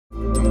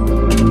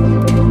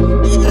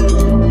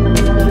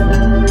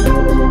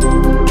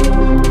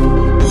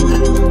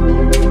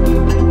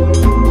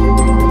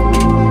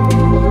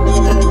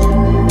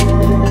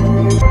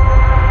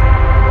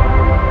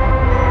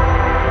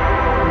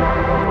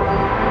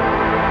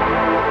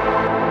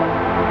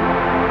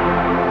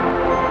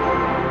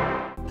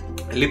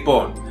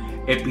Λοιπόν,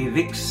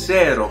 επειδή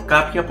ξέρω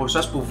κάποιοι από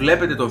εσάς που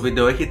βλέπετε το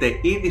βίντεο έχετε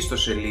ήδη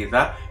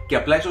ιστοσελίδα και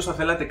απλά ίσως θα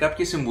θέλατε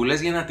κάποιες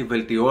συμβουλές για να τη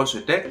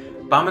βελτιώσετε,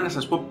 πάμε να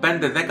σας πω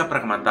 5-10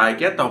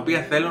 πραγματάκια τα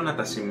οποία θέλω να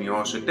τα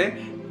σημειώσετε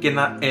και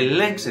να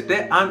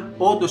ελέγξετε αν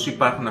όντως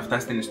υπάρχουν αυτά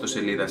στην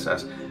ιστοσελίδα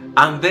σας.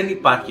 Αν δεν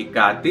υπάρχει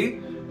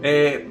κάτι,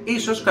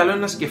 ίσως καλό είναι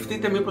να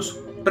σκεφτείτε μήπως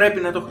πρέπει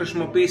να το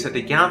χρησιμοποιήσετε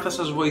και αν θα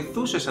σας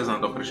βοηθούσε εσάς να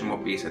το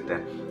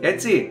χρησιμοποιήσετε.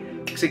 Έτσι,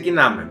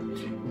 ξεκινάμε.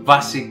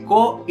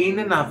 Βασικό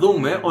είναι να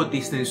δούμε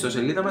ότι στην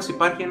ιστοσελίδα μας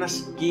υπάρχει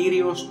ένας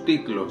κύριος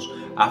τίτλος.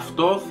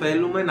 Αυτό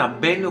θέλουμε να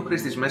μπαίνει ο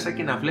χρήστης μέσα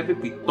και να βλέπει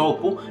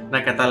επιτόπου, να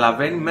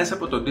καταλαβαίνει μέσα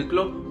από τον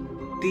τίτλο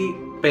τι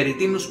περί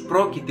τίνους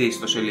πρόκειται η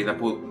ιστοσελίδα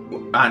που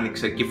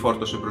άνοιξε και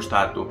φόρτωσε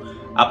μπροστά του.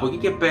 Από εκεί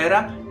και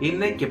πέρα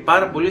είναι και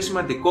πάρα πολύ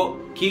σημαντικό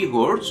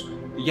keywords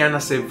για να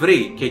σε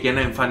βρει και για να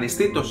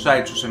εμφανιστεί το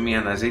site σου σε μία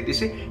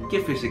αναζήτηση και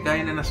φυσικά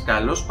είναι ένας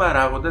καλός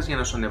παράγοντας για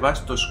να σου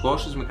ανεβάσει το σκορ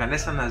στις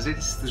μηχανές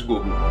αναζήτησης της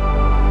Google.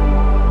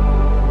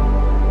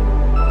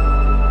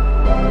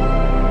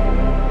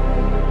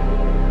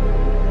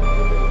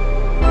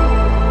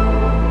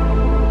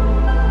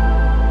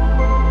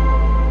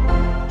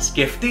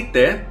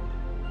 Σκεφτείτε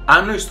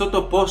αν ο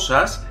ιστότοπός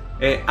σας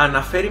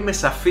αναφέρει με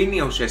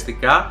σαφήνεια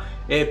ουσιαστικά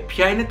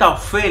ποια είναι τα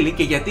ωφέλη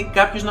και γιατί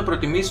κάποιος να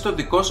προτιμήσει το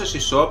δικό σας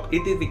e-shop ή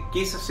τη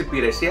δική σας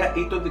υπηρεσία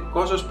ή το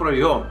δικό σας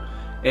προϊόν.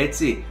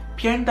 Έτσι,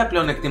 ποια είναι τα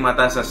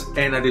πλεονεκτήματά σας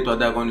έναντι του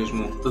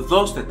ανταγωνισμού.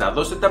 Δώστε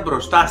τα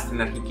μπροστά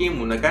στην αρχική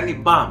μου να κάνει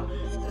μπαμ.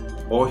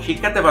 Όχι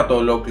κατέβα το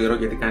ολόκληρο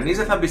γιατί κανείς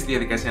δεν θα μπει στη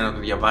διαδικασία να το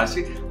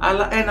διαβάσει,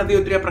 αλλά 1,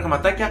 2, 3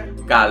 πραγματάκια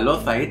καλό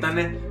θα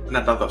ήταν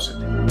να τα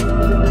δώσετε.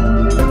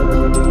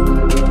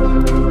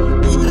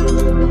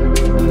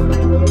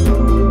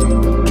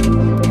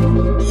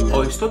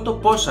 Ο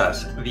ιστότοπός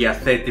σας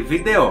διαθέτει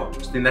βίντεο.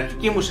 Στην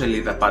αρχική μου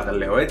σελίδα πάντα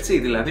λέω έτσι,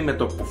 δηλαδή με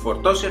το που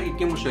φορτώσει η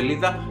αρχική μου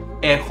σελίδα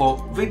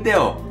έχω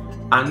βίντεο.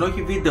 Αν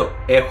όχι βίντεο,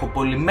 έχω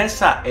πολύ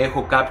μέσα,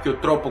 έχω κάποιο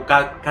τρόπο,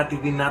 κάτι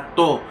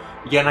δυνατό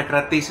για να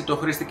κρατήσει το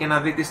χρήστη και να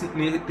δει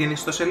την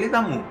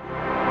ιστοσελίδα μου.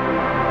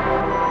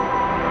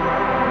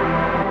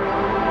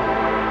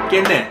 Και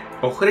ναι,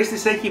 ο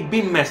χρήστης έχει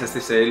μπει μέσα στη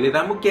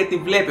σελίδα μου και τη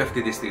βλέπει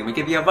αυτή τη στιγμή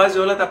και διαβάζει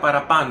όλα τα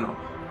παραπάνω.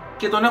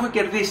 Και τον έχω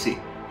κερδίσει.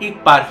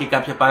 Υπάρχει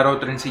κάποια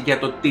παρότρινση για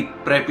το τι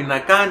πρέπει να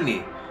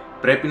κάνει.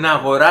 Πρέπει να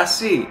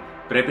αγοράσει.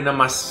 Πρέπει να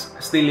μας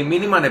στείλει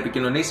μήνυμα, να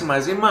επικοινωνήσει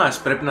μαζί μας.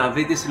 Πρέπει να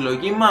δει τη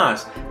συλλογή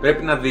μας.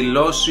 Πρέπει να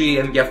δηλώσει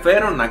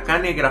ενδιαφέρον, να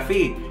κάνει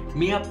εγγραφή.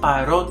 Μία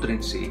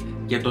παρότρινση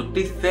για το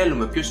τι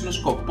θέλουμε, ποιος είναι ο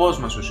σκοπός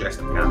μας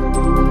ουσιαστικά.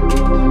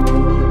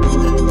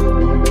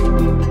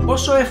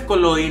 Πόσο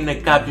εύκολο είναι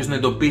κάποιος να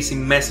εντοπίσει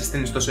μέσα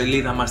στην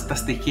ιστοσελίδα μας τα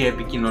στοιχεία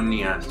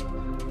επικοινωνίας.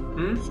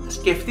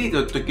 Σκεφτείτε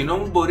ότι το κοινό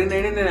μου μπορεί να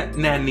είναι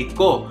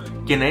νεανικό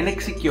και να είναι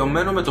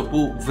εξοικειωμένο με το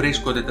που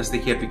βρίσκονται τα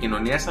στοιχεία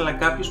επικοινωνίας, αλλά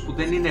κάποιος που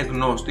δεν είναι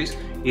γνώστης,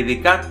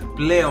 ειδικά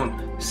πλέον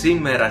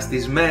σήμερα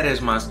στις μέρες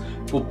μας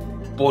που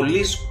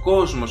πολλοί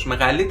κόσμος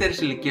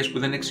μεγαλύτερης ηλικίας που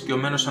δεν είναι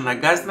εξοικειωμένος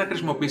αναγκάζεται να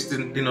χρησιμοποιήσει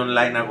την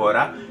online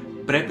αγορά,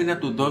 πρέπει να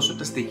του δώσω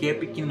τα στοιχεία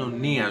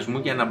επικοινωνίας μου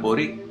για να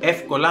μπορεί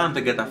εύκολα, αν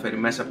δεν καταφέρει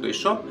μέσα από το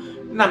e-shop,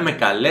 να με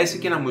καλέσει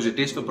και να μου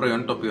ζητήσει το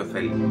προϊόν το οποίο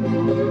θέλει.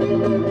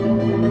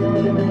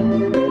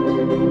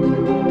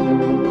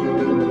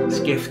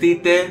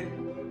 Σκεφτείτε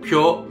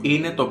ποιο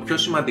είναι το πιο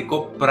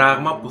σημαντικό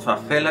πράγμα που θα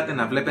θέλατε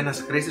να βλέπει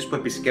ένας χρήστης που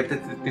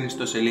επισκέπτεται την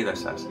ιστοσελίδα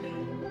σας.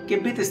 Και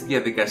μπείτε στη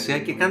διαδικασία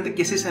και κάντε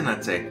κι εσείς ένα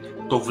check.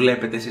 Το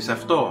βλέπετε εσείς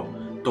αυτό?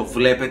 Το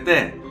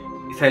βλέπετε?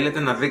 Θέλετε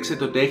να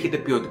δείξετε ότι έχετε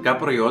ποιοτικά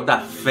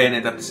προϊόντα?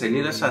 Φαίνεται από τη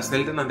σελίδα σας?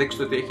 Θέλετε να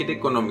δείξετε ότι έχετε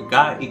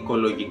οικονομικά,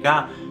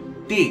 οικολογικά?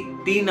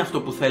 Τι είναι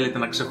αυτό που θέλετε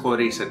να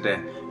ξεχωρίσετε?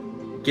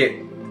 Και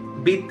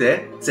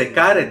μπείτε,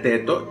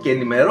 τσεκάρετε το και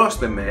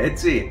ενημερώστε με,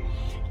 έτσι.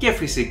 Και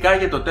φυσικά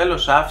για το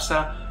τέλος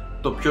άφησα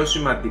το πιο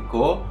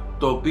σημαντικό,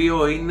 το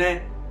οποίο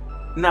είναι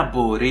να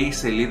μπορεί η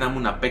σελίδα μου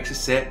να παίξει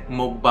σε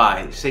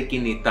mobile, σε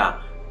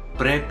κινητά.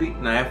 Πρέπει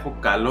να έχω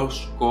καλό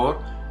σκορ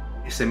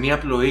σε μια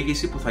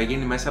πλοήγηση που θα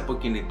γίνει μέσα από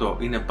κινητό.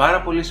 Είναι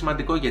πάρα πολύ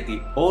σημαντικό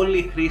γιατί όλοι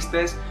οι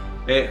χρήστες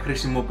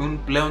χρησιμοποιούν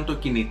πλέον το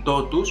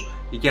κινητό τους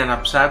για να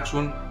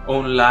ψάξουν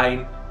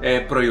online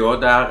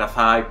προϊόντα,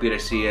 αγαθά,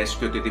 υπηρεσίες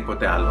και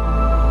οτιδήποτε άλλο.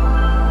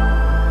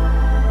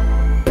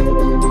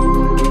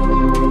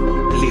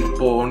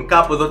 Λοιπόν,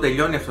 κάπου εδώ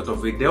τελειώνει αυτό το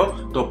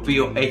βίντεο, το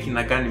οποίο έχει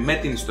να κάνει με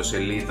την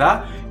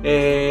ιστοσελίδα.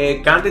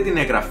 Κάντε την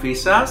εγγραφή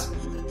σας,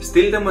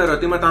 στείλτε μου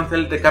ερωτήματα αν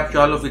θέλετε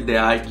κάποιο άλλο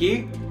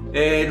βιντεάκι,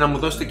 να μου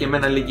δώσετε και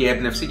εμένα λίγη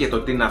έμπνευση για το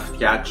τι να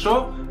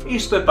φτιάξω. Ή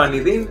στο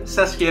επανειδήν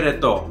σας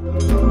χαιρετώ.